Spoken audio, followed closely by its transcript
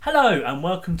Hello and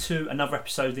welcome to another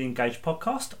episode of the Engage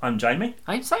podcast. I'm Jamie.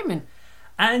 I'm Simon.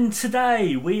 And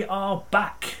today we are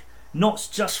back, not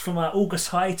just from our August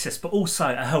hiatus, but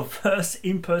also our first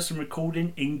in-person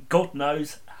recording in God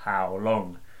knows how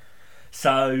long.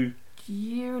 So...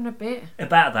 Year and a bit.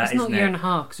 About that, it's isn't it? It's not a year and a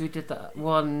half, because we did that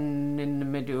one in the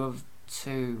middle of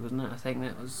two, wasn't it? I think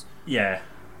that was... Yeah.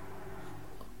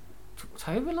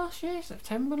 October last year?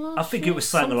 September last year? I think it was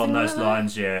something along those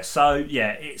lines, yeah. So,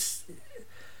 yeah, it's...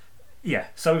 Yeah,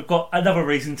 so we've got another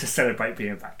reason to celebrate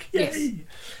being back. Yay!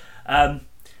 Yes.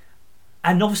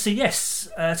 And obviously, yes,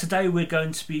 today we're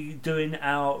going to be doing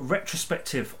our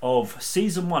retrospective of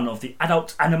Season 1 of the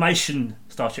adult animation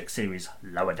Star Trek series,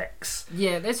 Lower Decks.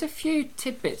 Yeah, there's a few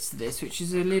tidbits to this, which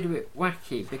is a little bit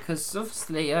wacky, because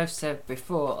obviously I've said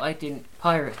before I didn't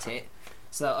pirate it.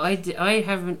 So I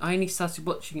only started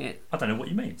watching it... I don't know what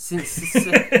you mean. Since the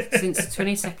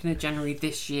 22nd of January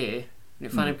this year. And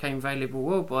it finally became available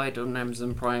worldwide on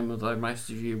Amazon Prime, although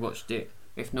most of you watched it,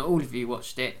 if not all of you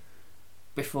watched it,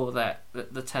 before that,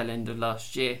 at the tail end of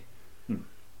last year.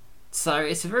 So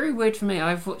it's very weird for me.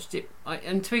 I've watched it,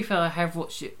 and to be fair, I have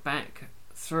watched it back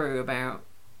through about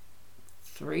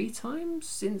 3 times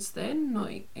since then, not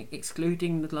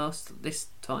excluding this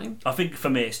time. I think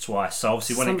for me it's twice. So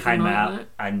obviously when it came out,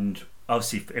 and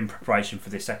obviously in preparation for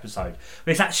this episode,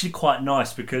 but it's actually quite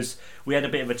nice because we had a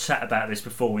bit of a chat about this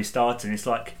before we started, and it's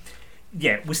like,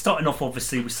 yeah, we're starting off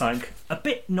obviously with something a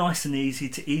bit nice and easy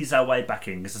to ease our way back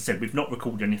in. As I said, we've not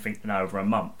recorded anything in over a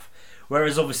month,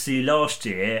 whereas obviously last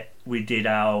year we did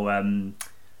our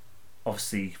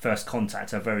obviously First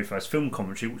Contact, our very first film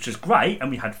commentary, which was great and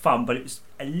we had fun, but it was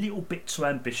a little bit too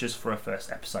ambitious for a first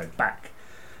episode back.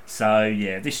 So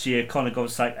yeah, this year kind of got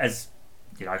to say, as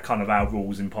you know, kind of our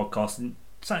rules in podcasting,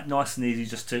 something nice and easy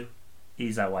just to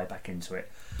ease our way back into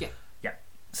it. Yeah.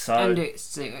 So, and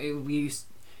you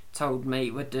told me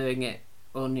we're doing it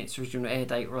on its original air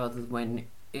date rather than when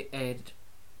it aired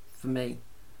for me.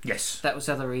 Yes. That was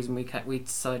the other reason we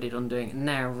decided on doing it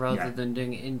now rather than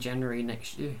doing it in January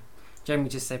next year. Jamie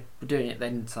just said we're doing it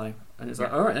then, so, and it's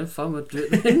like, alright then, fine, we'll do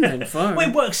it then, fine. Well,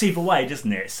 it works either way,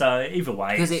 doesn't it? So either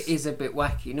way, because it is a bit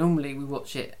wacky. Normally we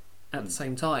watch it at the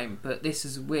same time, but this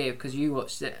is weird because you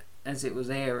watched it as it was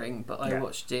airing, but I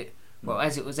watched it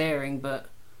as it was airing, but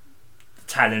the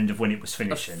tail end of when it was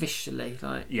finishing officially,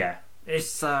 like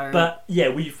But yeah,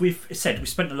 we've said we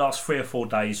spent the last 3 or 4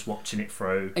 days watching it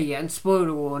through. Yeah, and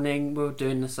spoiler warning, we're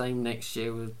doing the same next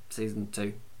year with season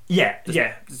 2. Yeah,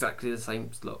 exactly the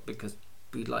same slot because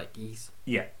we like ease.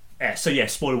 Yeah. So yeah,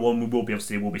 spoiler warning, will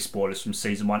be spoilers from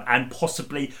season 1, and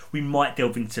possibly we might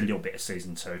delve into a little bit of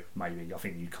season 2. Maybe I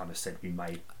think you kind of said we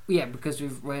may. Yeah, because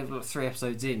we're like 3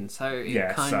 episodes in, so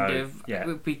it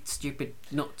would be stupid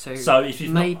not to. So if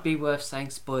you be worth saying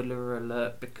spoiler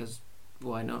alert, because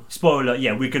why not? Spoiler,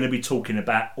 yeah, we're going to be talking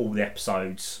about all the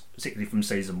episodes, particularly from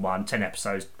season 1, 10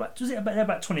 episodes, but they're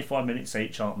about 25 minutes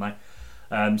each, aren't they?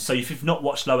 So if you've not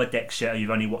watched Lower Decks yet, or you've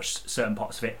only watched certain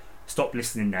parts of it, stop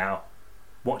listening now.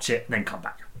 Watch it, then come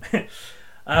back.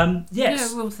 Yes.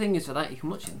 Yeah, well, the thing is with that, you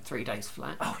can watch it in 3 days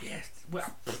flat. Oh, yes.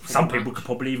 Well, some people could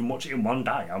probably even watch it in 1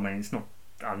 day. I mean, it's not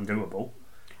undoable.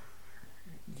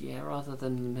 Yeah, rather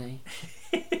than me.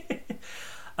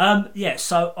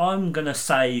 So I'm going to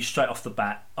say straight off the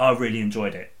bat, I really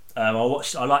enjoyed it. I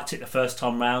liked it the first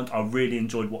time round. I really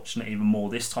enjoyed watching it even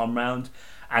more this time round.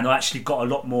 And I actually got a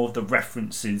lot more of the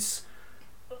references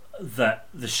that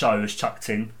the show has chucked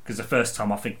in, because the first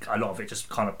time I think a lot of it just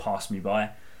kind of passed me by.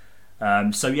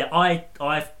 So yeah,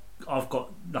 I've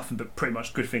got nothing but pretty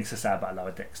much good things to say about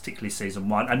Lower Decks, particularly season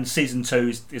 1, and season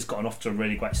 2 has gotten off to a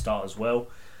really great start as well.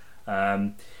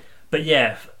 But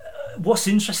yeah, what's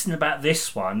interesting about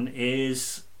this one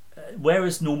is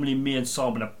whereas normally me and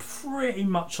Simon are pretty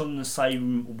much on the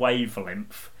same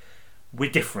wavelength, we're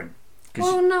different.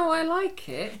 Well, no, I like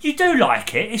it. You do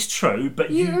like it, it's true,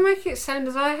 but you make it sound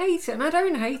as I hate it, and I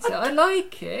don't hate it. I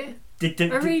like it. I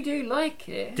really do like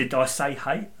it. Did I say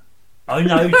hate? Oh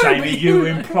no, Jamie, you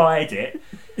implied it.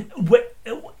 We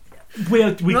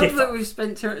Not differ. that we've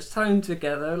spent too much time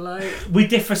together. Like we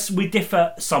differ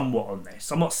somewhat on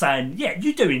this. I'm not saying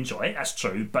you do enjoy it. That's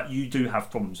true, but you do have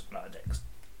problems with Lower Decks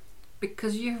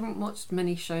because you haven't watched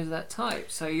many shows of that type,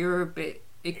 so you're a bit.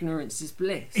 Ignorance is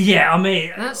bliss. Yeah, I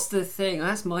mean... That's the thing.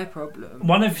 That's my problem.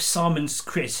 One of Simon's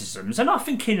criticisms, and I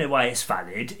think in a way it's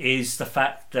valid, is the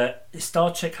fact that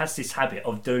Star Trek has this habit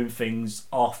of doing things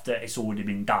after it's already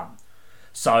been done.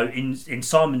 So in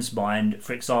Simon's mind,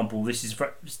 for example, this is...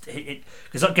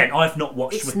 Because again, I've not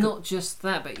watched... It's not just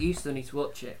that, but you still need to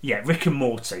watch it. Yeah, Rick and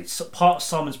Morty. So part of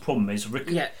Simon's problem is...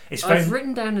 I've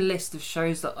written down a list of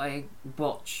shows that I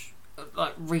watch...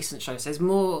 Like recent shows. There's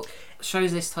more.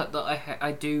 shows this type that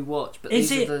I do watch. But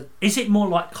is it more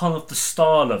like kind of the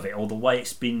style of it or the way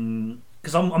it's been?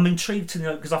 Because I'm intrigued to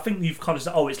know, because I think you've kind of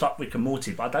said, it's like Rick and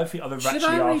Morty, but I don't think I've ever actually asked you.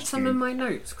 Should I read some of my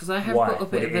notes? Because I have got a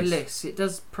bit of a list. It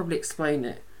does probably explain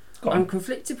it. I'm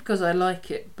conflicted because I like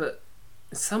it, but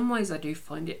in some ways I do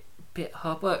find it a bit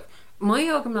hard work. My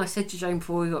argument I said to Jane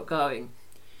before we got going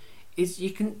is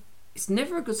it's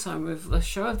never a good sign with a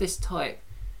show of this type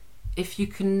if you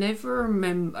can never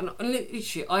remember. And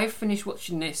literally, I finished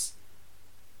watching this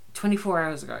 24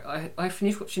 hours ago. I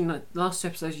finished watching the last 2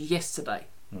 episodes yesterday.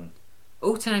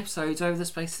 All 10 episodes over the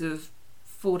space of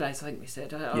 4 days, I think we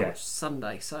said. I watched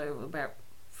Sunday, so about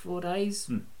 4 days.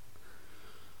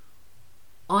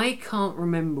 I can't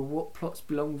remember what plots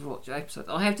belong with what episode.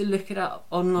 I have to look it up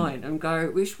online and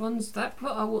go, which one's that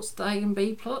plot? Oh, what's the A and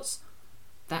B plots?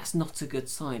 That's not a good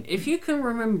sign. If you can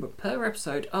remember per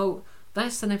episode,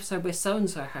 that's an episode where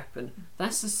so-and-so happened,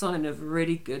 that's a sign of a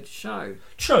really good show.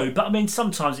 True, but I mean,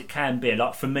 sometimes it can be,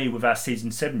 like for me with our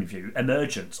Season 7 review,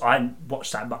 Emergence, I hadn't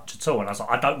watched that much at all, and I was like,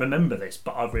 I don't remember this,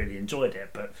 but I really enjoyed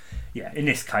it. But yeah, in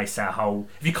this case,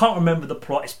 if you can't remember the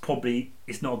plot,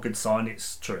 it's not a good sign.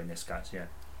 It's true in this case, yeah.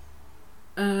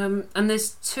 And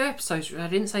there's 2 episodes, I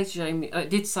didn't say to Jamie, I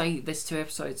did say there's 2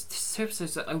 episodes. There's 2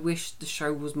 episodes that I wish the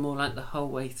show was more like the whole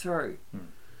way through.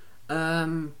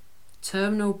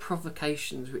 Terminal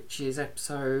Provocations, which is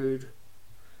episode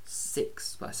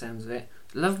 6 by the sounds of it.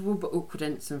 Lovable but awkward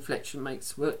Ensign Fletcher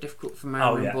makes work difficult for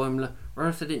Mariner and Boimler.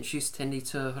 Rutherford introduced Tendi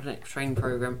to a next training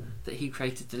program that he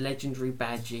created the legendary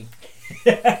Badgie.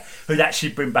 Who'd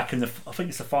actually bring back in I think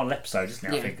it's the final episode, isn't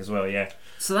it? Yeah. I think as well, yeah.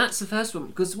 So that's the first one,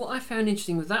 because what I found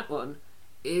interesting with that one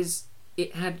is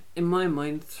it had, in my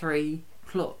mind, 3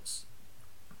 plots,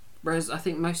 whereas I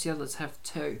think most of the others have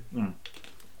 2.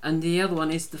 And the other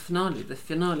one is the finale. The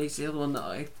finale is the other one that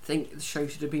I think the show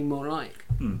should have been more like.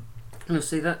 And you'll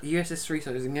see that the USS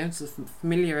Cerritos encounters a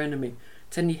familiar enemy.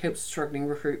 Tendi helps a struggling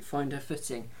recruit find her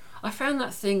footing. I found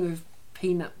that thing with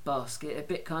Peanut Basket a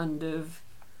bit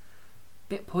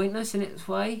bit pointless in its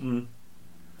way.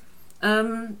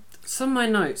 Some of my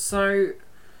notes. So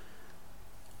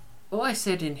what I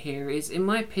said in here is, in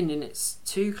my opinion, it's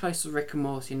too close to Rick and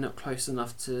Morty, not close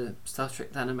enough to Star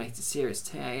Trek the Animated Series,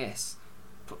 TAS.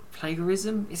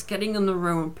 Plagiarism? It's getting on the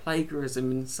realm of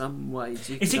plagiarism in some ways.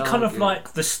 Is it kind of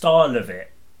like the style of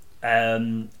it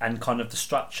and kind of the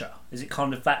structure? Is it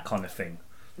kind of that kind of thing?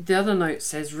 The other note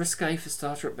says, risque for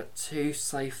Star Trek but too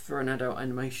safe for an adult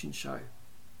animation show.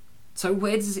 So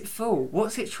where does it fall?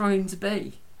 What's it trying to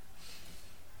be?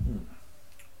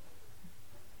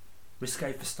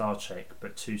 Risque for Star Trek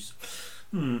but too...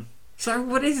 So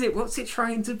what is it? What's it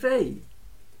trying to be?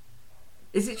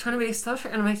 Is it trying to be a Star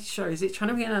Trek animated show? Is it trying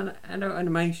to be an adult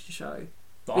animation show?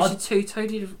 Which are two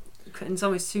totally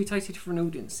different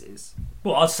audiences.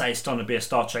 Well, I'd say it's trying to be a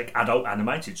Star Trek adult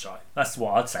animated show. That's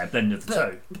what I'd say, a blend of the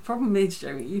two. The problem is,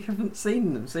 Jamie, you haven't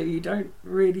seen them, so you don't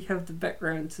really have the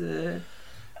background to...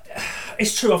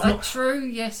 It's true, I've not... True,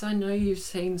 yes, I know you've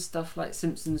seen stuff like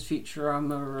Simpsons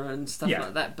Futurama and stuff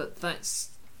like that, but that's...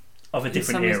 Of a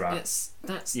different era. That's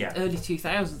early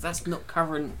 2000s, that's not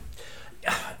current...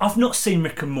 I've not seen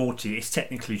Rick and Morty. It's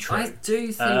technically true. I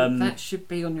do think that should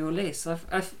be on your list.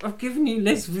 I've given you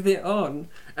lists with it on.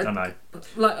 I know.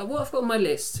 Like what I've got on my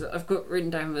list, I've got written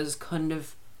down as kind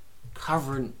of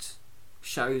current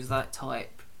shows that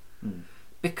type.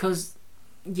 Because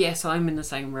yes, I'm in the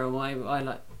same realm. I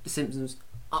like The Simpsons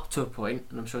up to a point,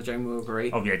 and I'm sure Jane will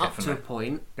agree. Oh yeah, definitely. Up to a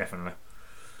point. Definitely.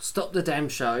 Stop the damn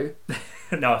show.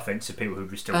 No offence to people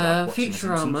who still like watching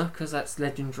Futurama, because that's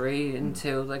legendary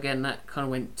until again that kind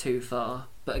of went too far.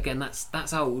 But again,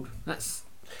 that's old.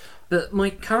 But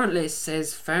my current list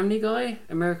says Family Guy,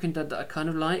 American Dad that I kind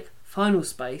of like, Final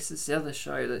Space is the other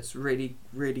show that's really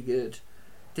really good,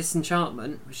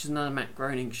 Disenchantment, which is another Matt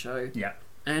Groening show,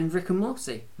 and Rick and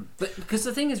Morty. But because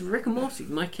the thing is, Rick and Morty,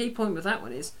 my key point with that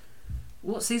one is,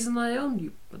 what season are they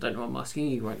on? I don't know. I'm asking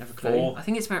you. You won't have a clue. 4. I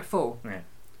think it's about 4. Yeah.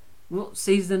 What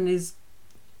season is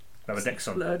Lower Decks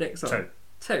on?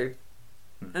 2.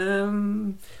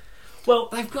 Well,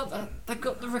 they've got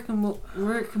the Rick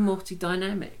and Morty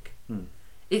dynamic.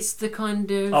 It's the kind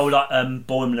of like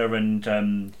Boimler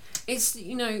and it's,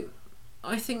 you know,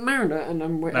 I think Mariner,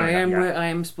 and where I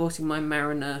am sporting my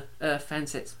Mariner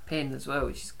fansets pin as well,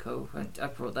 which is cool. I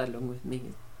brought that along with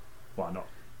me. Why not?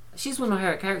 She's one of my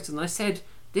favourite characters, and I said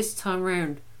this time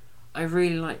round I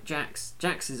really like Jax.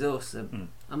 Jax is awesome.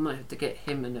 I might have to get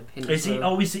him and a pin. Is he?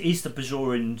 Oh, he's the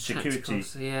Bajoran security.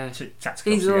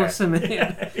 Tactical, he's awesome.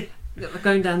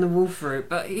 Going down the wolf route,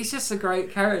 but he's just a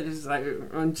great character. It's like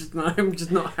I'm just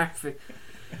not happy.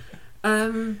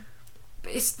 But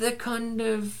it's the kind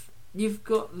of you've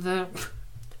got the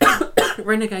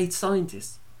renegade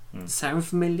scientist. Sound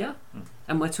familiar?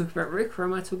 Am I talking about Rick or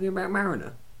am I talking about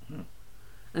Mariner?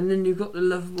 And then you've got the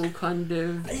lovable kind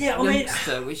of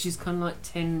youngster, which is kind of like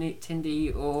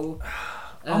Tindy or.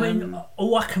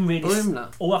 All I can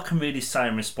really say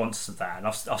in response to that, and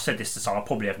I've said this to someone, I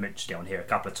probably have mentioned it on here a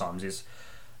couple of times, is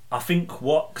I think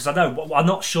because I know I'm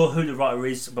not sure who the writer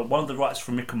is, but one of the writers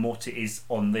from Rick and Morty is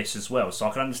on this as well, so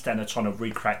I can understand they're trying to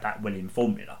recreate that winning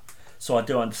formula. So I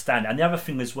do understand. And the other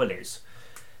thing as well is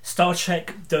Star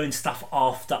Trek doing stuff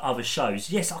after other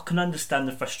shows. Yes, I can understand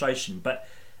the frustration, but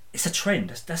it's a trend.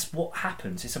 That's what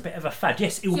happens. It's a bit of a fad.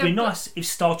 Yes, it would be nice if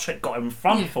Star Trek got in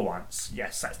front for once.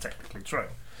 Yes, that's technically true.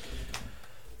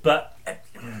 But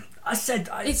I said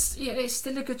it's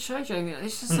still a good show, Jamie.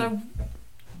 It's just so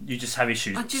you just have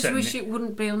issues. I just wish it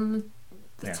wouldn't be on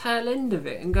the tail end of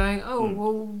it and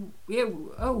going,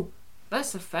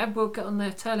 that's a fad. We'll get on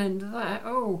the tail end of that.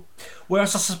 Oh,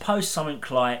 whereas I suppose something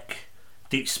like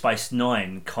Deep Space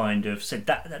Nine kind of said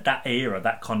that era,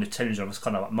 that kind of television was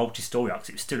kind of like multi-story arcs.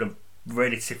 It was still a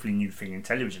relatively new thing in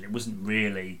television. It wasn't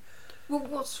really. Well,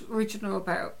 what's original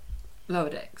about Lower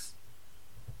Decks?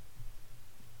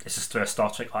 It's just a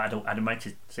Star Trek adult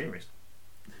animated series.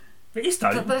 It is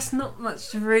though. But that's not much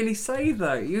to really say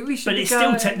though. But it's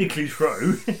still technically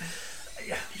true.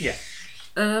 Yeah.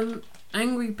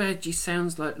 Angry Badgie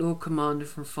sounds like Lord Commander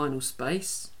from Final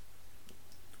Space.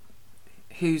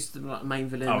 Who's the main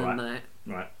villain in that?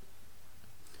 Right.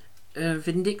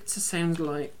 Vindictor sounds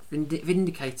like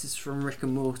Vindicators from Rick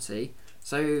and Morty.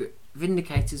 So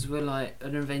Vindicators were like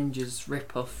an Avengers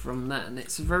rip-off from that, and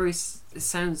it sounds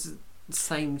the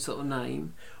same sort of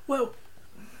name. Well,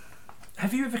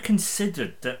 have you ever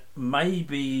considered that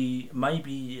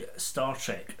maybe Star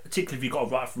Trek, particularly if you've got a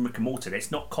writer from Rick and Morty, it's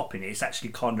not copying it, it's actually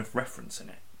kind of referencing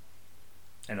it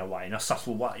in a way, in a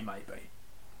subtle way, maybe.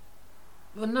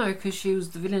 Well, no, because she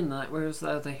was the villain in that, whereas the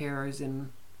other heroes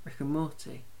in Rick and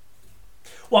Morty.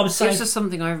 Well, I was saying... This is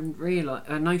something I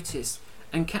noticed.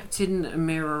 And Captain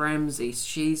Amira Ramsey,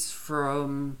 she's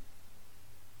from...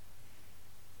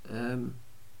 again,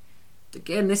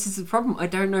 this is the problem. I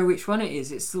don't know which one it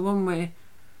is. It's the one where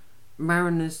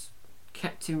Mariner's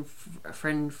captain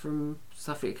friend from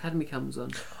Suffolk Academy comes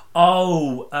on.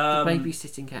 Oh, the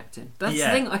babysitting captain. That's the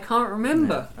thing, I can't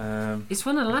remember. It's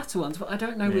one of the latter ones, but I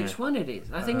don't know which one it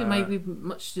is. I think it may be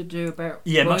much to do about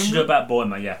Boimler. Much to do about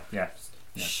Boimler, yeah.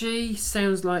 She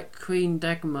sounds like Queen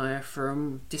Dagmar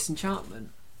from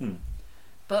Disenchantment.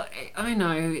 But I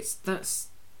know that's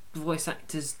voice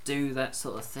actors do that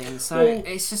sort of thing. So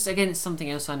it's just, again, it's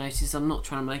something else I noticed. I'm not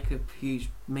trying to make a huge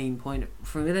mean point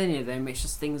from any of them. It's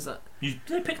just things that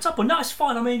they picked up on. No, it's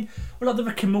fine. I mean, like the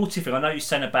Rick and Morty thing, I know you're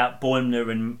saying about Boimler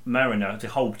and Mariner, the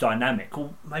whole dynamic.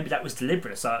 Well, maybe that was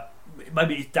deliberate. So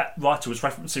maybe that writer was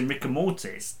referencing Rick and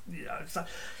Morty. So,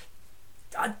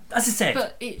 as I said,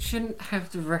 but it shouldn't have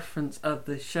to reference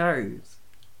other shows.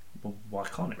 Well, why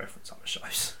can't it reference other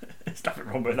shows? There's nothing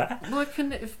wrong with that. Why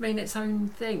couldn't it have been its own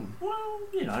thing? Well,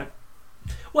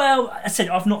 Well, I said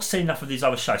I've not seen enough of these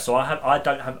other shows, so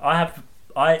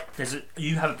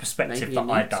you have a perspective Maybe that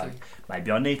I don't.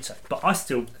 Maybe I need to, but I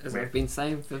still, as I've been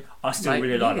saying for, I still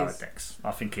really like Lower Decks.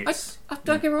 I think it's.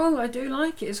 Don't get me wrong, I do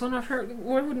like it. It's one I've heard.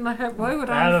 Why wouldn't I have? Why would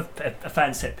I have a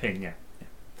fan set pin?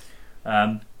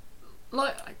 Yeah.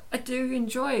 I do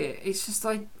enjoy it. It's just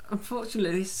like,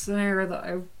 unfortunately, this is an era that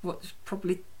I've watched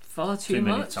probably far too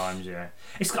many times. Yeah,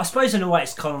 I suppose in a way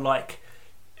it's kind of like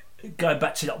going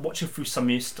back to like watching through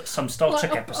some Star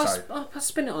Trek episode. I'll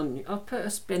spin it on you. I'll put a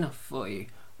spin off for you.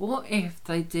 What if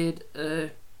they did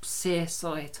a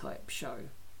CSI type show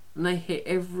and they hit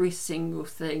every single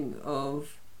thing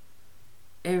of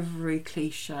every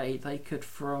cliche they could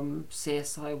from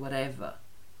CSI whatever,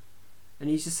 and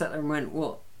you just sat there and went,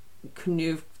 what? Couldn't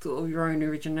you have thought of your own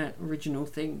original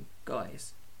thing,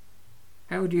 guys?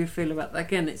 How would you feel about that?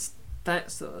 Again, it's that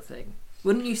sort of thing.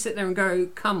 Wouldn't you sit there and go,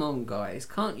 come on, guys,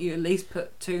 can't you at least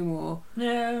put a little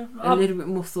bit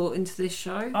more thought into this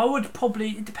show? I would probably.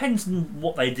 It depends on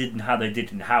what they did and how they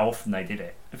did and how often they did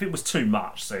it. If it was too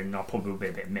much, then I probably would be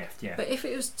a bit miffed, yeah. But if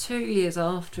it was 2 years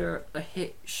after a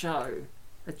hit show,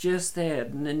 just there,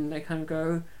 and then they kind of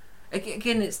go...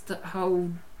 Again, it's that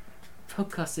whole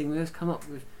podcasting we've come up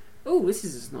with. Oh, this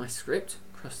is a nice script.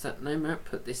 Cross that name out,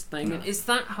 put this name in. It's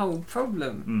that whole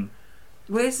problem.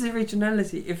 Where's the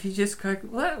originality if you just go,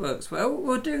 well, that works well,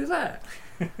 we'll do that.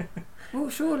 Well,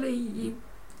 surely you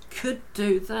could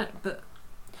do that, but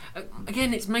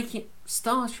again, it's making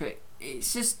Star Trek.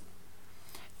 It's just,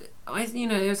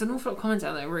 there's an awful lot of comments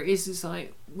out there where it's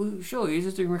like, well, sure, you're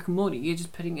just doing Rick and Morty, you're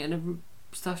just putting it in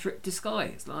a Star Trek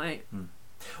disguise. Like,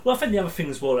 Well, I think the other thing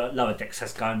as well that Lower Decks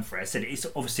has going for it, I said it's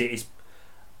obviously it's.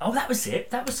 Oh, that was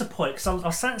it. That was the point. Because I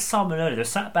was saying to Simon earlier, I was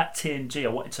saying about TNG. I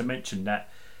wanted to mention that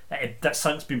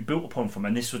something's been built upon from,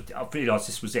 and this was. I realised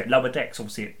this was it. Lower Decks,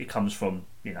 obviously, it comes from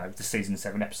the season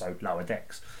 7 episode Lower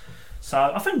Decks.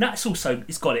 So I think that's also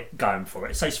it's got it going for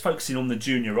it. So it's focusing on the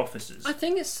junior officers. I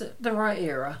think it's the right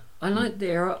era. I like the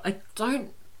era.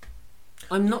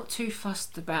 I'm not too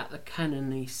fussed about the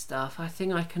canon-y stuff. I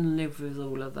think I can live with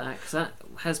all of that because that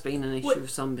has been an issue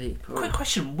with some people. Quick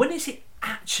question: when is it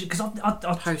actually? Because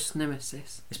I post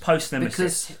Nemesis. It's post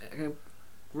Nemesis because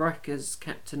Riker's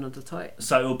captain of the Titan.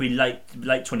 So it will be late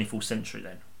 24th century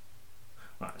then.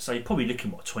 Right. So you're probably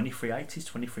looking 2380s,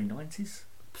 2390s.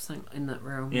 Something in that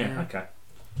realm. Yeah. Okay.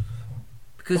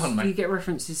 Because you get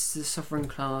references to the Sovereign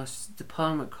class. The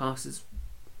Parliament class is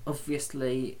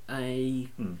obviously a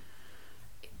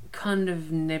kind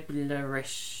of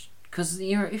nebula-ish. Because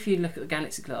if you look at the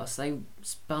Galaxy class, they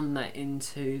spun that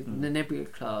into the Nebula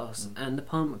class, and the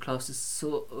Parliament class is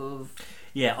sort of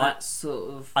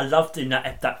I loved in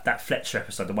that Fletcher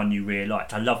episode, the one you really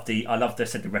liked. I loved the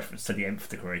reference to the nth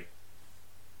degree.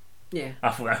 Yeah, I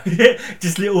thought that,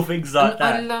 just little things like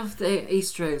that. I love the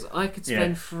Easter eggs. I could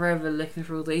spend forever looking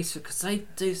for all the Easter because they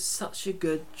do such a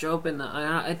good job in that.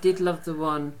 I did love the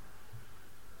one.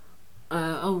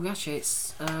 Actually,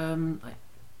 it's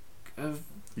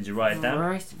did you write it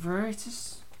down?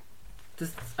 Veritas, the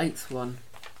 8th one.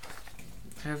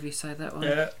 However you say that one.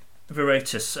 Yeah.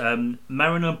 Veritas.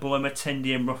 Mariner, Boimer,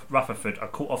 Tendi and Rutherford are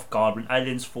caught off guard when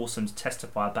aliens force them to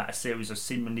testify about a series of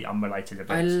seemingly unrelated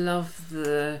events. I love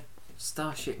the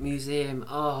Starship Museum.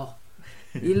 Oh,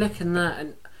 you look in that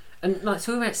and like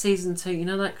talking about season 2,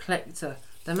 that collector,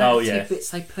 the amount of tidbits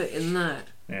they put in that.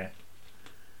 Yeah.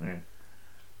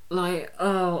 Like,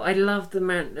 I love the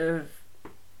amount of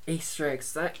Easter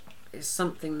eggs. That is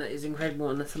something that is incredible,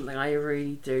 and that's something I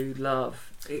really do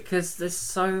love because there's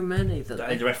so many that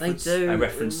they do. I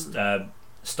referenced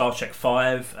Star Trek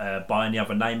 5, By Any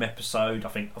Other Name episode. I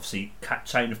think obviously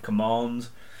Chain of Command.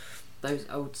 Those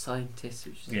old scientists,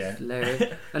 which is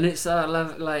hilarious. And it's I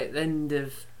love like the end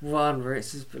of one where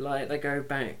it's just like they go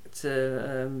back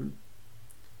to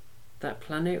that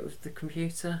planet with the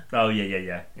computer. Oh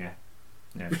yeah.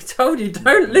 We told you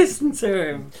don't listen to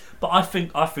him. But I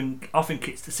think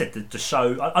it's said the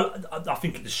show. I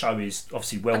think the show is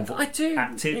obviously I do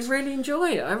acted. I really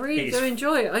enjoy it. I really do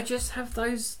enjoy it. I just have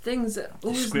those things that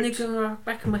always niggle in the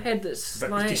back of my head. That's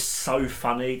but like it's just so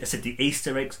funny. They said the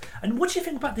Easter eggs. And what do you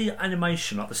think about the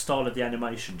animation? Like the style of the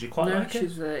animation? Do you quite like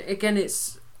it? Again,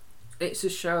 it's a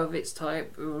show of its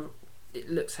type. It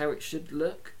looks how it should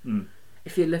look.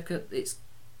 If you look at its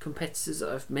competitors that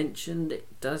I've mentioned, it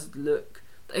does look.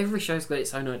 Every show's got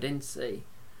its own identity,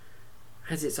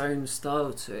 has its own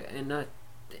style to it, and it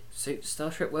suits Star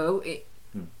Trek well. It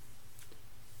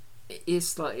is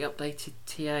slightly updated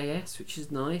TAS, which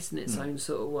is nice in its own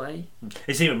sort of way.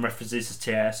 It's even references to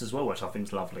TAS as well, which I think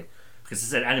is lovely because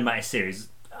it's an animated series.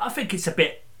 I think it's a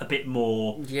bit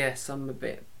more. Yes, I'm a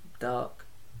bit dark.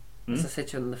 As I said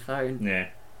to you on the phone. Yeah.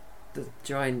 The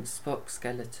giant Spock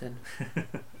skeleton.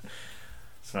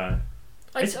 So.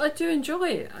 I do enjoy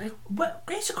it. Well,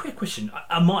 here's a quick question.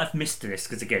 I might have missed this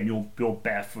because again, you're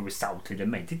better for recital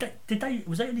than me. Did they?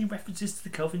 Was there any references to the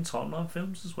Kelvin Timeline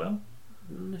films as well?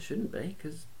 There shouldn't be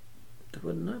because they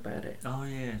wouldn't know about it. Oh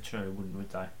yeah, true. Wouldn't would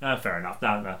they? No, fair enough.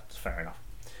 No, it's fair enough.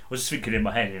 I was just thinking in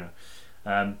my head,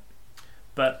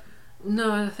 but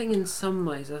no, I think in some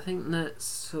ways, I think that's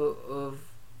sort of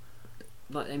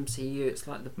like MCU. It's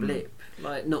like the blip.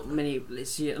 Like not many.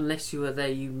 Unless you were there,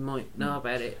 you might know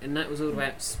about it. And that was all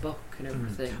about Spock and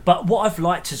everything. But what I've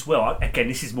liked as well, again,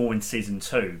 this is more in season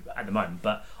 2 at the moment.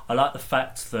 But I like the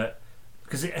fact that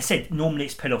because I said normally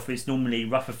it's paid off. It's normally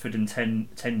Rutherford and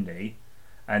Tendi,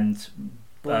 and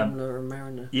Boimler and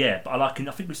Mariner. Yeah, but I think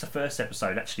it was the first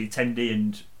episode actually. Tendi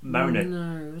and Mariner.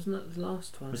 No, wasn't that the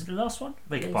last one? Was it the last one?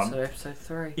 So episode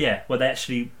 3. Yeah,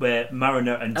 where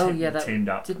Mariner and teamed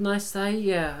up. Didn't I say?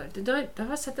 Yeah,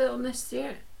 have I said that on this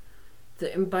yet?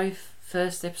 That in both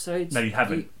first episodes. No, you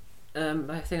haven't.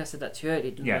 I think I said that too early,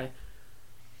 didn't I?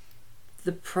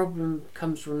 The problem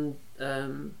comes from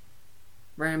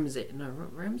Ramsey. No,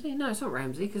 Ramsey. No, it's not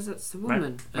Ramsey because that's the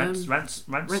woman.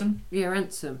 Ransom.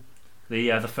 Ransom.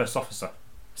 The first officer.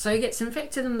 So he gets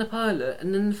infected in the pilot,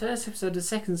 and in the first episode of the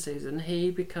second season,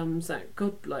 he becomes that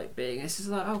godlike being. It's just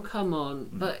like, oh come on!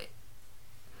 But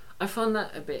I find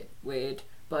that a bit weird.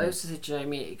 But I also said,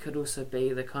 Jamie, it could also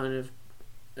be the kind of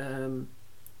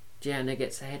Gianna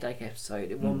gets a headache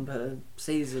episode in one per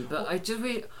season. But I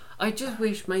just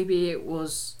wish maybe it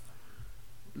was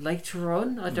later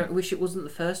on. I don't wish it wasn't the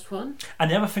first one.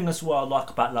 And the other thing as well I like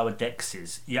about Lower Decks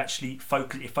is you actually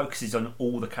focuses on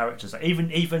all the characters,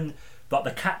 even like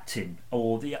the captain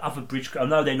or the other bridge. I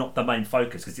know they're not the main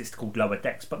focus because it's called Lower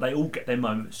Decks, but they all get their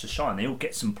moments to shine. They all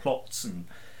get some plots, and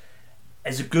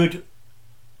there's a good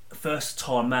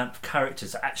versatile amount of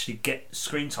characters that actually get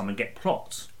screen time and get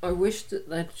plots. I wish that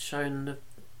they'd shown the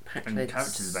characters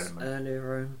Packlett's development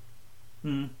earlier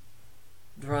on.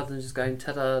 Rather than just going,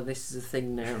 ta-da, this is a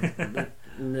thing now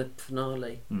in the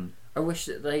finale. I wish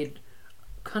that they'd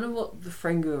kind of what the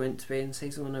Friend were meant to be in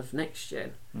season 1 of Next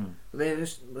Gen. There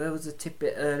was a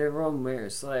tidbit earlier on where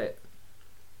it's like,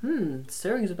 the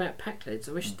story's about Packlett's.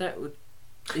 I wish that would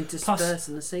intersperse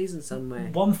in the season somewhere.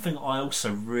 One thing I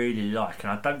also really like,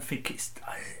 and I don't think it's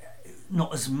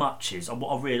not as much as what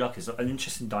I really like, is an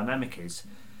interesting dynamic is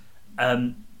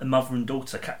a mother and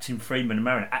daughter, Captain Freeman and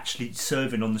Marion, actually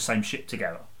serving on the same ship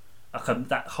together. Like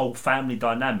that whole family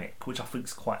dynamic, which I think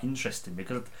is quite interesting,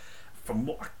 because from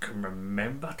what I can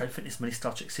remember, I don't think this many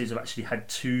Star Trek series have actually had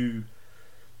two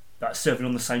serving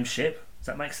on the same ship. Does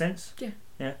that make sense?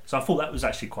 Yeah. So I thought that was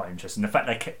actually quite interesting. The fact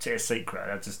they kept it a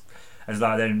secret, as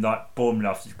though then boring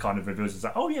enough, it kind of reveals it's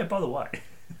like, oh yeah, by the way.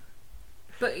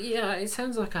 But yeah, it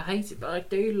sounds like I hate it, but I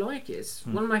do like it. It's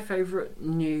one of my favourite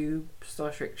new Star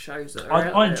Trek shows that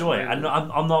are I enjoy it, and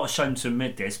I'm not ashamed to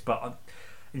admit this, but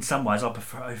in some ways I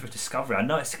prefer Over Discovery. I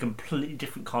know it's a completely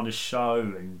different kind of show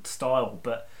and style,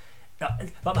 but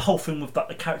like the whole thing with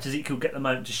the characters equal get the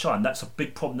moment to shine, that's a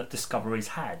big problem that Discovery's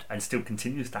had and still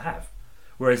continues to have.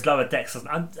 Whereas Lower Decks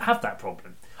doesn't have that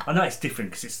problem. I know it's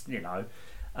different because it's,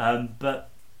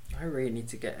 but I really need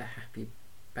to get a happy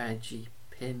badgy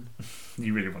pin.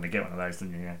 You really want to get one of those,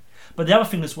 don't you? Yeah. But the other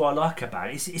thing as well I like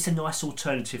about it is it's a nice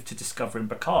alternative to Discovery and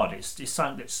Picard. It's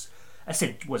something that's, I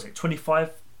said, was it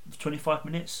 25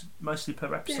 minutes mostly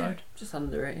per episode? Yeah, just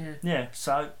under it, yeah. Yeah,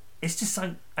 so it's just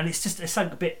something, and it's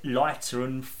something a bit lighter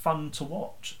and fun to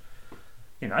watch.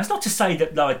 It's not to say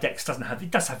that Lower Decks does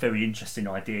have very interesting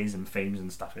ideas and themes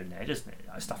and stuff in there, doesn't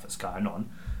it? Stuff that's going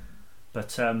on.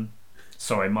 But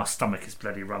sorry, my stomach is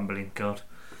bloody rumbling. God,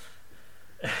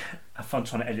 have fun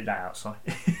trying to edit that out. Sorry.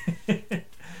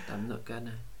 I'm not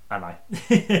gonna. I know.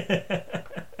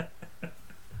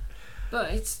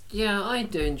 But I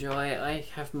do enjoy it. I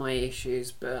have my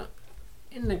issues, but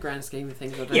in the grand scheme of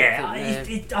things, I don't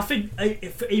think. I think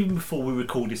even before we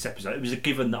record this episode, it was a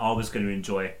given that I was going to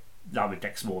enjoy Lower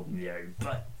Decks more than you.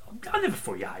 But I never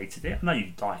thought you hated it. I know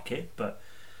you like it, but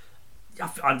I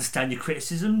understand your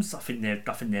criticisms. I think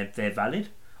they're valid.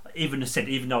 Even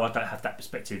though I don't have that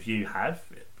perspective you have,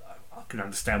 I can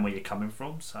understand where you're coming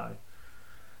from. So,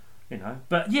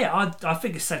 but yeah, I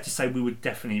think it's safe to say we would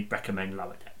definitely recommend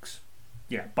Lower Decks.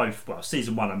 Yeah, both. Well,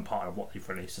 season 1 and part of what they've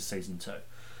released as season 2.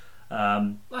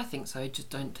 I think so. Just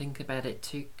don't think about it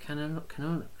too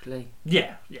canonically.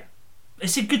 Yeah.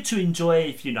 It's good to enjoy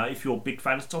if you're a big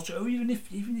fan of Star Trek, or even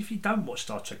if you don't watch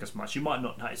Star Trek as much, you might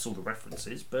not notice all the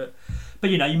references, but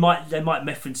they might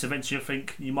reference events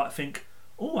you might think,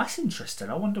 oh, that's interesting.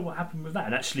 I wonder what happened with that.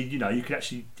 And actually,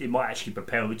 it might actually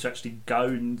prepare you to actually go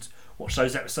and watch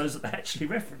those episodes that they actually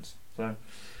reference. So,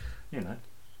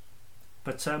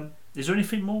 But is there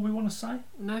anything more we want to say?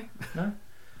 No.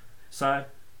 So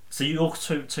you all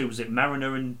two was it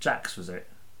Mariner and Jax? Was it?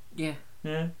 Yeah.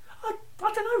 Yeah.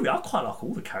 I don't know. I quite like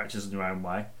all the characters in their own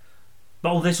way.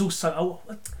 But there's also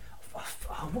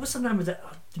what was the name of that?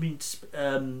 I mean,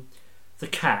 the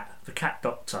cat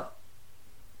doctor.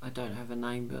 I don't have a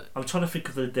name, but I'm trying to think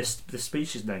of the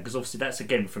species name, because obviously that's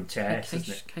again from TAS,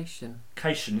 isn't it?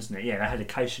 Cation, isn't it? Yeah, they had a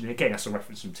Cation. Again, that's a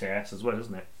reference from TAS as well,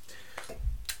 isn't it?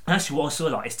 And actually, what I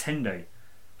saw is Tendi,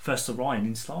 first Orion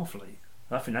in Starfleet.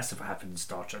 I think that's never happened in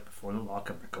Star Trek before, not that I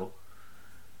can recall.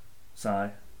 So,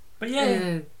 but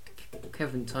yeah.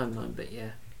 Kevin timeline, but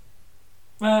yeah.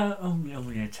 Well,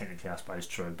 yeah, technically I suppose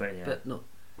true, but yeah. But not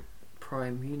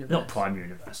Prime Universe. Not Prime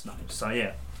Universe, no. So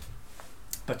yeah.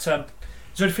 But is there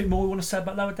anything more we want to say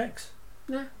about Lower Decks?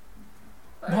 No.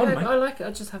 I like it.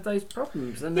 I just have those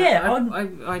problems, and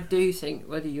I do think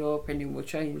whether your opinion will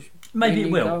change. Maybe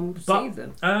it will. But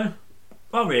I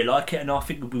really like it, and I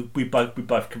think we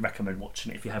both can recommend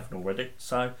watching it if you haven't already.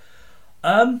 So.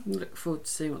 Look forward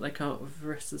to seeing what they come up with the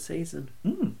rest of the season.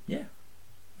 Yeah.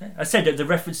 I said that the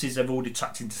references have already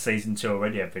tucked into season 2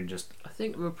 already have been just. I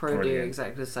think we'll probably do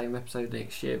exactly the same episode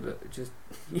next year, but just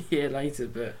a year later.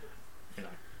 But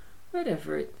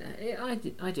whatever. I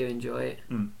do enjoy it.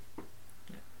 Yeah.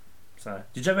 So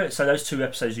did you ever? So those 2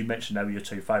 episodes you mentioned, they were your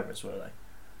 2 favourites, were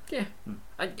they? Yeah.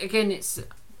 Again, it's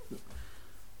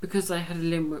because they had a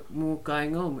little bit more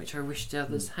going on, which I wish the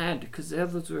others had, because the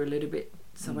others were a little bit.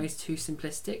 Some ways too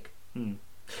simplistic.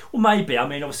 Well, maybe. I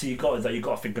mean, obviously you've got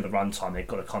to think of the runtime. They've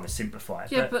got to kind of simplify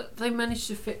it. Yeah, but they managed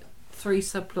to fit 3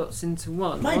 subplots into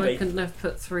one. Maybe. Why couldn't they have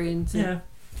put 3 into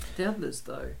the others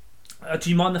though? Do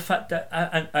you mind the fact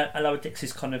that Lower Decks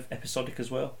is kind of episodic as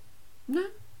well? No.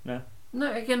 No.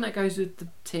 No. Again, that goes with the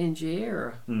TNG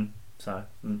era.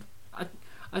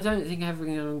 I don't think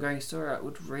having an ongoing story arc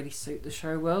would really suit the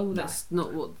show well. No. That's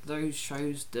not what those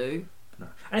shows do. No.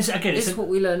 And it's what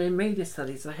we learn in media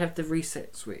studies. They have the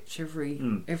reset switch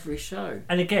every show.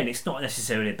 And again, it's not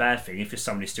necessarily a bad thing if you're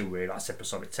somebody who still really likes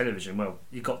episodic television. Well,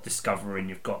 you've got Discovery and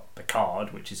you've got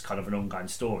Picard, which is kind of an ongoing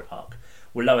story arc.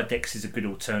 Well, Lower Decks is a good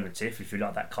alternative if you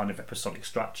like that kind of episodic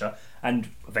structure. And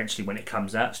eventually, when it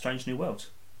comes out, Strange New Worlds.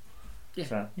 Yeah.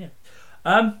 So,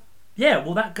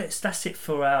 well, that's it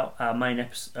for our main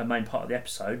part of the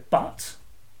episode. But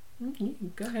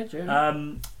go ahead,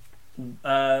 Joe.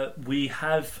 We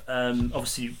have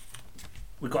obviously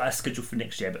we've got our schedule for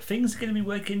next year, but things are going to be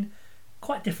working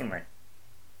quite differently.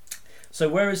 So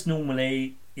whereas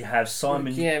normally you have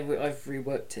Simon, I've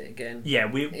reworked it again.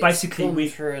 Yeah, it's gone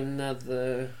for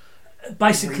another.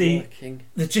 Basically,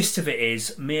 the gist of it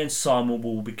is me and Simon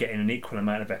will be getting an equal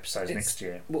amount of episodes next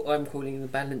year. What I'm calling the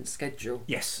balanced schedule.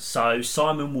 Yes, so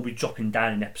Simon will be dropping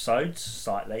down in episodes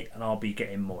slightly, and I'll be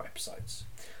getting more episodes.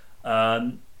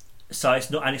 So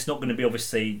it's not going to be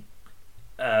obviously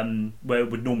where it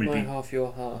would normally be my half,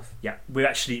 your half. Yeah, we're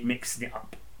actually mixing it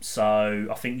up. So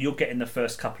I think you'll get in the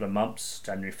first couple of months,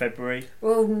 January, February.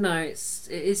 Well, no, it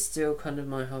is still kind of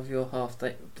my half, your half.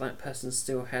 That person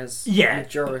still has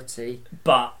majority.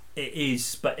 But we're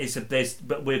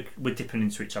dipping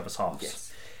into each other's halves.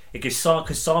 Yes. Because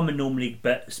Simon normally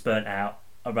gets burnt out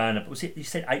around. Was it you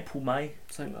said April, May?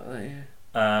 Something like that,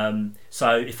 yeah.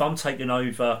 So if I'm taking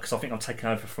over, because I think I'm taking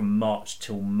over from March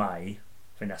till May.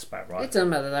 I think that's about right. It doesn't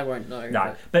matter, they won't know.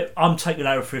 No, but I'm taking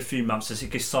over for a few months, so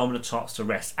it gives Simon a chance to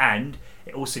rest, and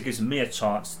it also gives me a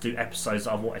chance to do episodes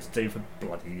that I've wanted to do for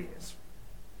bloody years.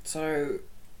 So,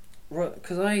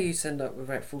 because I used to end up with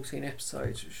about 14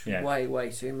 episodes, which is way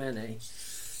too many,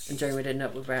 and Jamie would end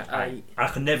up with about 8. I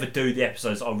can never do the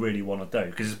episodes I really want to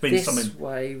do, because it's been This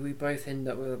way, we both end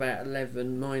up with about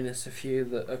 11, minus a few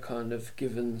that are kind of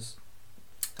givens.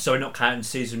 So we're not counting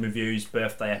season reviews,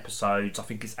 birthday episodes. I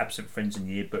think it's Absent Friends and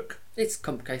Yearbook. It's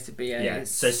complicated, but yeah.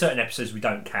 So certain episodes we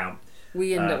don't count.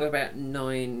 We end up with about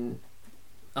 9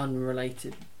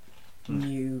 unrelated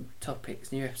new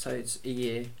topics, new episodes a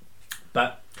year.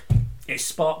 But it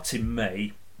sparked in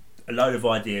me a load of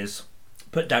ideas,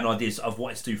 put down ideas I've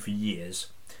wanted to do for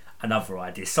years, and other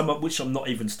ideas, some of which I'm not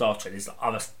even Star Trek. There's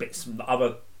other bits,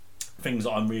 other things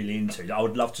that I'm really into that I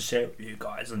would love to share with you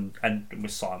guys and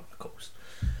with Simon, of course.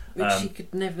 Which she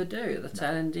could never do at the tail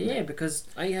end of the year because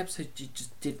 8 episodes you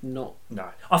just did not.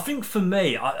 No. I think for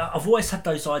me, I've always had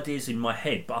those ideas in my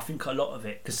head, but I think a lot of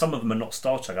it, because some of them are not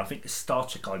Star Trek, I think the Star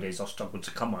Trek ideas I've struggled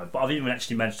to come up with, but I've even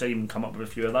actually managed to even come up with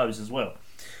a few of those as well.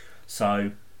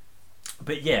 So,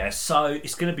 but yeah, so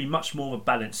it's going to be much more of a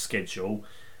balanced schedule.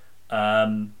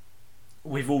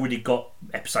 We've already got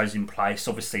episodes in place,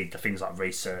 obviously the things like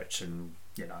research and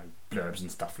blurbs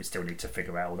and stuff we still need to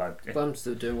figure out, although but I'm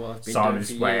still doing what I've been Simon's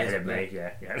doing for way years, ahead of me.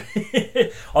 Yeah.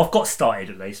 I've got started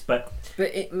at least, but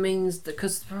it means that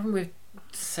because the problem with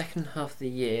the second half of the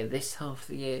year, this half of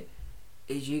the year,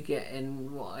 is you get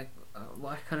in what I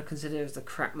kind of consider as the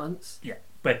crap months. Yeah,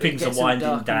 where things are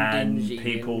winding down.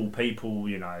 People,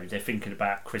 they're thinking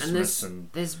about Christmas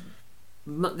and there's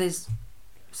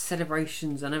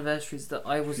celebrations, anniversaries that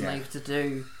I wasn't able to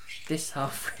do this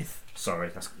half with. Sorry,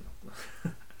 that's.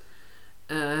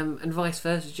 And vice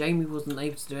versa, Jamie wasn't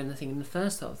able to do anything in the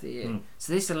first half of the year.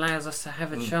 So this allows us to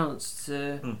have a chance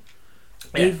to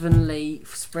evenly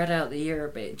spread out the year a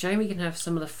bit. Jamie can have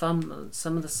some of the fun months,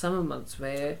 some of the summer months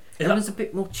where everyone's a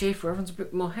bit more cheerful, everyone's a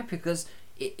bit more happy because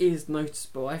it is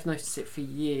noticeable. I've noticed it for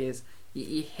years.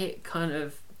 You hit kind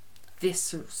of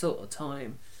this sort of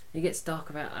time, it gets dark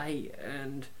about 8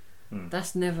 and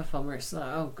that's never fun where it's like,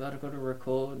 oh god, I've got to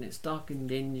record and it's dark and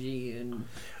dingy and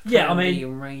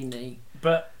and rainy.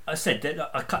 But I said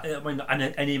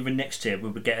that and even next year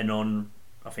we'll be getting on.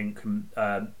 I think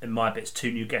in my bits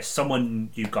 2 new guests.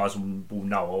 Someone you guys will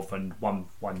know of, and one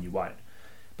you won't.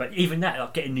 But even that,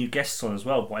 like getting new guests on as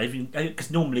well. Because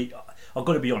normally, I've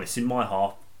got to be honest, in my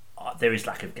half there is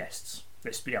lack of guests.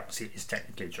 Let's be honest, it's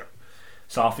technically true.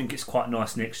 So I think it's quite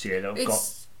nice next year that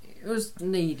it was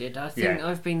needed. I think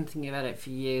I've been thinking about it for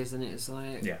years, and it's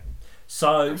like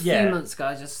So a few months ago,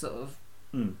 I just sort of.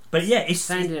 But it's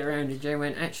handed it around and Joe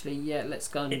went, actually, let's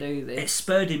go and do this. It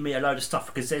spurred in me a load of stuff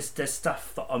because there's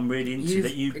stuff that I'm really into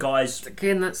that you guys.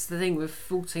 Again, that's the thing with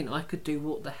 14. I could do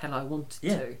what the hell I wanted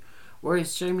to,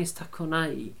 whereas Jamie's stuck on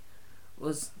 8.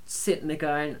 was sitting there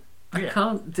going, I Yeah.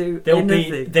 can't do There'll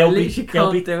anything. There'll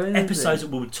can't be do anything. episodes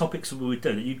that topics that we would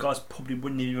do that you guys probably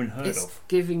wouldn't have even heard It's of.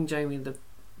 giving Jamie the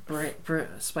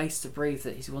space to breathe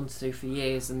that he's wanted to do for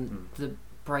years, and the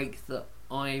break that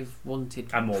I've wanted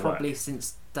probably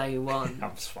since day one.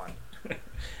 That's fine.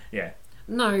 Yeah.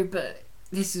 No, but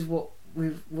this is what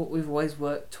we've always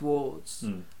worked towards.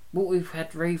 What we've had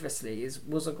previously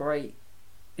was a great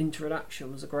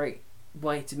introduction, was a great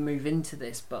way to move into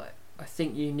this, but I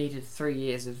think you needed 3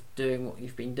 years of doing what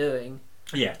you've been doing.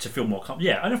 Yeah, to feel more comfortable.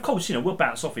 Yeah, and of course, we'll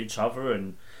bounce off each other,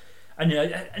 and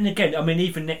again, I mean,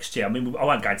 even next year, I mean, I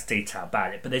won't go into detail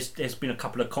about it, but there's been a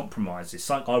couple of compromises.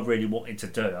 Something I really wanted to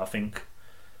do, I think,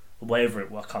 whatever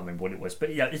it was, I can't remember what it was,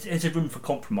 but yeah, there's a room for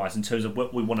compromise in terms of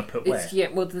what we want to put where. Yeah,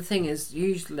 well, the thing is,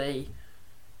 usually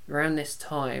around this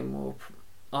time,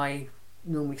 I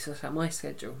normally sort out my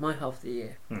schedule, my half of the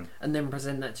year, and then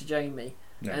present that to Jamie,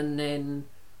 and then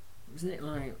isn't it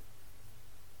like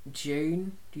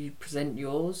June? Do you present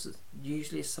yours?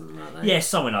 Usually it's something like that. Yeah,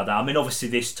 something like that. I mean, obviously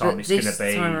this time it's going to be.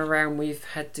 This time around, we've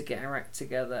had to get our act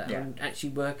together and actually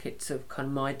work it to kind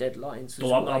of my deadlines.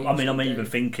 Well, I'm even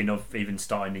thinking of even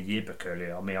starting a yearbook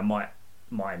earlier. I mean, I might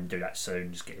even do that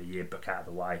soon. Just get a yearbook out of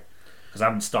the way. Because I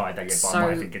haven't started that yet, but I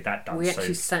might even get that done soon. We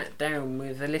actually sat down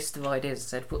with a list of ideas and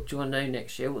said, what do you want to do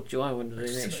next year? What do I want to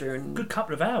do next year? And good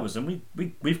couple of hours, and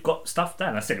we've got stuff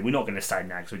down. I said we're not going to say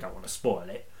now because we don't want to spoil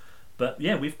it. But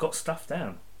yeah, we've got stuff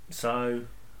down. So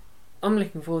I'm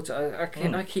looking forward to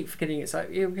it. I keep forgetting it's like,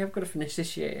 yeah, we have got to finish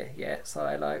this year. Yeah, so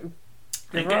I like...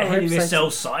 Don't get ahead of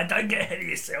yourself, Si. Don't get ahead of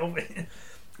yourself.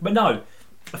 But no,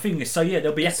 the thing is, so yeah,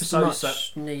 there'll be episodes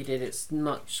much needed. It's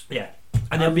much... Yeah.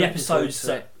 And there'll be episodes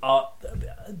that are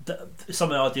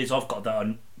some of the ideas I've got that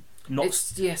are not.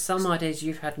 Some ideas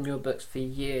you've had in your books for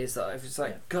years that I was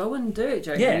like, go and do it,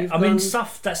 Joe. Yeah, I mean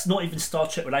stuff that's not even Star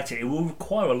Trek related. It will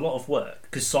require a lot of work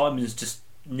because Simon's just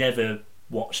never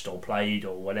watched or played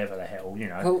or whatever the hell,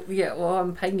 Well, yeah. Well,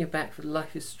 I'm paying you back for the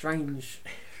Life is Strange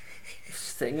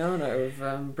thing, aren't I,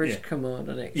 of Bridge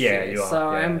Commander next year. You are. So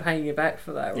I am paying you back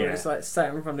for that. Where it's like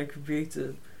sat in front of the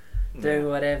computer doing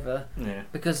whatever. Yeah.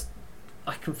 Because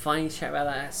I can finally chat about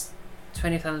that. It's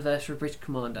 20th anniversary of Bridge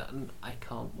Commander, and I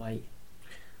can't wait.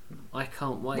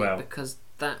 Because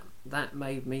that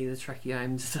made me the Trekkie I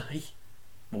am today.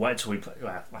 Well, wait until we play.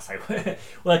 Well, I say,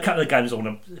 well, a couple of games I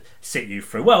want to sit you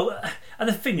through. Well, and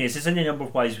the thing is, there's any number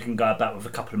of ways we can go about with a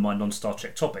couple of my non-Star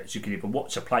Trek topics. You can either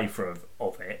watch a playthrough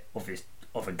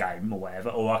of a game or whatever,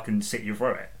 or I can sit you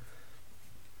through it.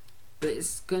 But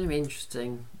it's going to be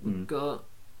interesting. We've got.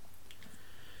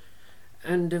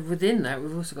 And within that,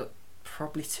 we've also got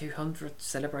probably 200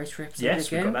 celebratory episodes again. Yes,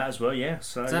 we've got that as well, yeah.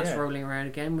 So that's rolling around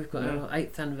again. We've got our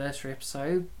 8th anniversary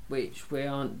episode, which we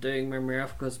aren't doing memory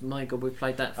of because, my God, we've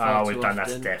played that far too often. We've done that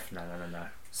to death. No.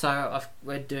 So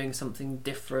we're doing something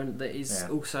different that is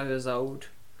also as old.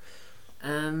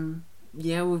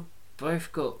 We've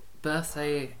both got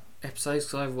birthday episodes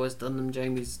because I've always done them.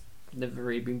 Jamie's never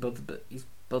really been bothered, but he's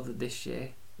bothered this year.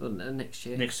 Or next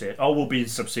year. Next year. Oh, we'll be in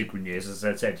subsequent years, as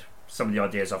I said. Some of the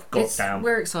ideas I've got down.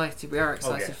 We're excited. We are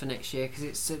excited for next year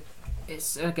because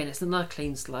it's another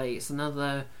clean slate. It's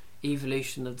another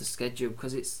evolution of the schedule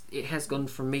because it has gone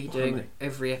from me doing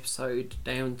every episode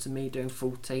down to me doing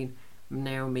 14,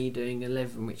 now me doing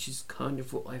 11, which is kind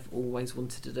of what I've always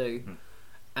wanted to do.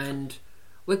 And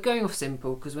we're going off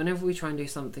simple because whenever we try and do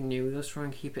something new, we always try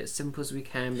and keep it as simple as we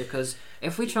can because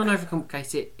if we try and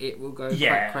overcomplicate it, it will go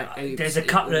crack. Oops, there's a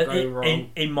couple of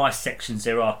in my sections.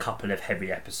 There are a couple of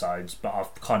heavy episodes, but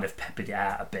I've kind of peppered it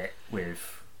out a bit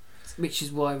with. Which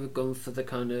is why we've gone for the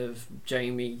kind of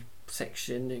Jamie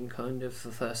section in kind of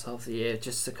the first half of the year,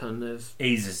 just to kind of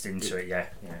ease us into it. Yeah.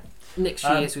 Next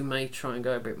years we may try and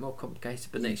go a bit more complicated,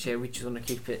 but next year we just want to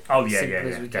keep it simple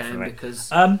as we definitely. can because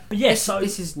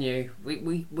this is new.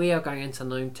 We are going into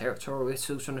known territory. We're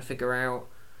still trying to figure out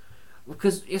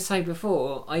because you say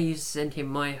before I used to send him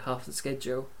my half the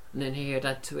schedule and then he would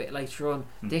add to it later on.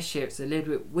 This year it's a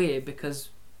little bit weird because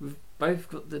we've both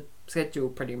got the schedule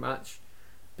pretty much,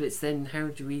 but it's then how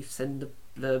do we send the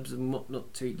blurbs and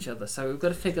whatnot to each other, so we've got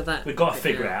to figure that. We've got to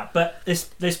figure it out, but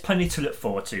there's plenty to look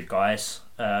forward to, guys.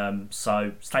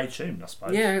 So stay tuned, I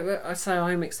suppose. Yeah, I say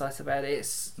I'm excited about it.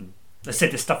 I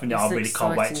said there's stuff in there I really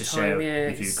can't wait to share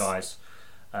with you guys.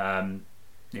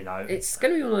 It's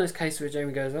going to be one of those cases where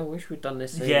Jamie goes, "Oh, I wish we'd done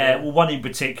this." Yeah, well, one in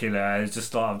particular is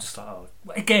just like I'm just like, oh,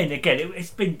 again.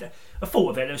 It's been a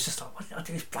thought of it. It was just like, why didn't I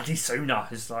do this bloody sooner?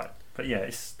 It's like, but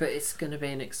it's going to be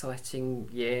an exciting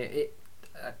year.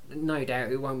 No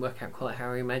doubt it won't work out quite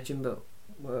how I imagine, but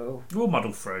we'll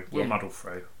muddle through. We'll muddle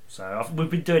through. So we've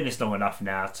been doing this long enough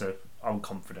now I'm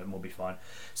confident we'll be fine.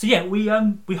 So yeah, we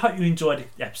hope you enjoyed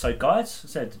the episode, guys. I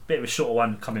said a bit of a shorter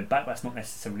one coming back. That's not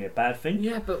necessarily a bad thing.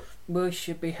 Yeah, but we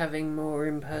should be having more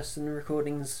in-person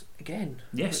recordings again.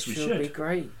 Yes, we should. Which will be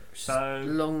great. So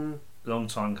long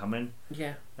time coming.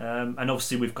 Yeah. And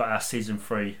obviously we've got our season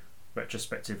 3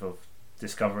 retrospective of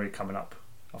Discovery coming up.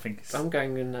 I think I'm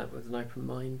going in that with an open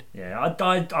mind. Yeah,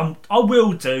 I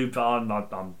will do, but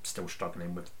I'm still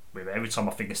struggling with it. Every time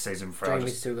I think of season 3,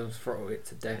 Jamie's still going to throttle it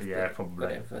to death. Yeah,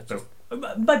 probably. Whatever,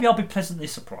 maybe I'll be pleasantly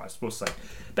surprised. We'll see.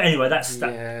 But anyway, that's not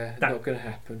going to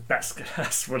happen.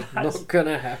 That's what not going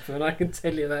to happen. I can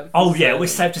tell you that. Oh yeah, we're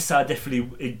safe to say I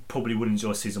probably would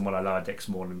enjoy season 1 of Lower Decks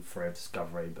more than 3 of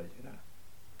Discovery, but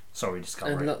sorry,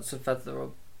 Discovery. And lots of other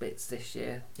bits this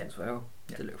year as well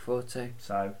to look forward to.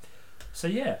 So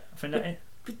yeah, I think that.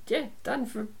 But yeah, done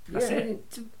for. That's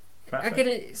it. Again,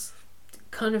 it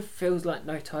kind of feels like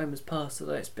no time has passed,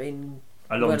 although it's been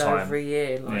a long time, over a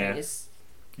year. Like it's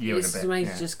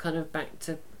amazing, just kind of back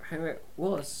to how it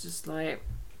was. Just like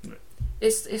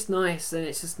it's nice, and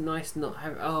it's just nice not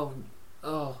having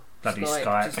bloody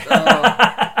Skype.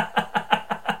 Skype.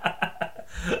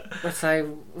 But I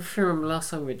remember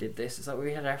last time we did this, it's like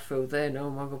we had our fill then.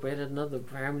 Oh my god, we had another.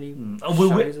 How many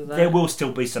shows of that? There will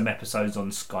still be some episodes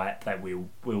on Skype that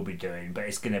we'll be doing, but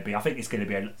it's going to be. I think it's going to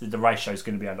be the ratio is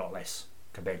going to be a lot less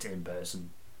compared to in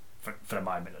person for the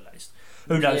moment, at least.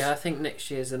 Who knows? Yeah, I think next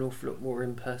year's an awful lot more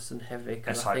in person heavy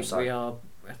because I think we are.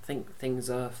 I think things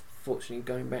are fortunately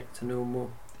going back to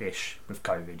normal. Ish with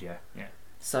COVID, yeah.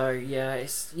 So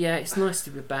it's nice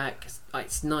to be back.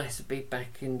 It's nice to be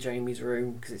back in Jamie's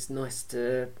room because it's nice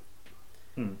to.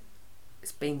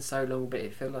 It's been so long, but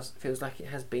it feels like it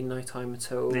has been no time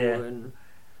at all. Yeah. And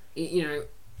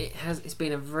it's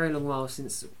been a very long while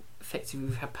since effectively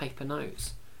we've had paper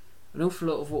notes. An awful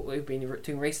lot of what we've been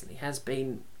doing recently has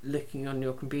been looking on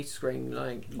your computer screen,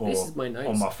 like this is my notes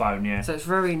on my phone. Yeah. So it's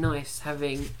very nice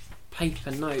having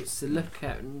paper notes to look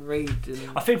at and read. And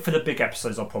I think for the big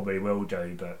episodes I probably will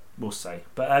do, but we'll see.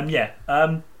 But we'll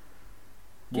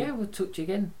talk to you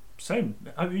again soon.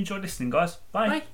 I hope you enjoyed listening, guys. Bye.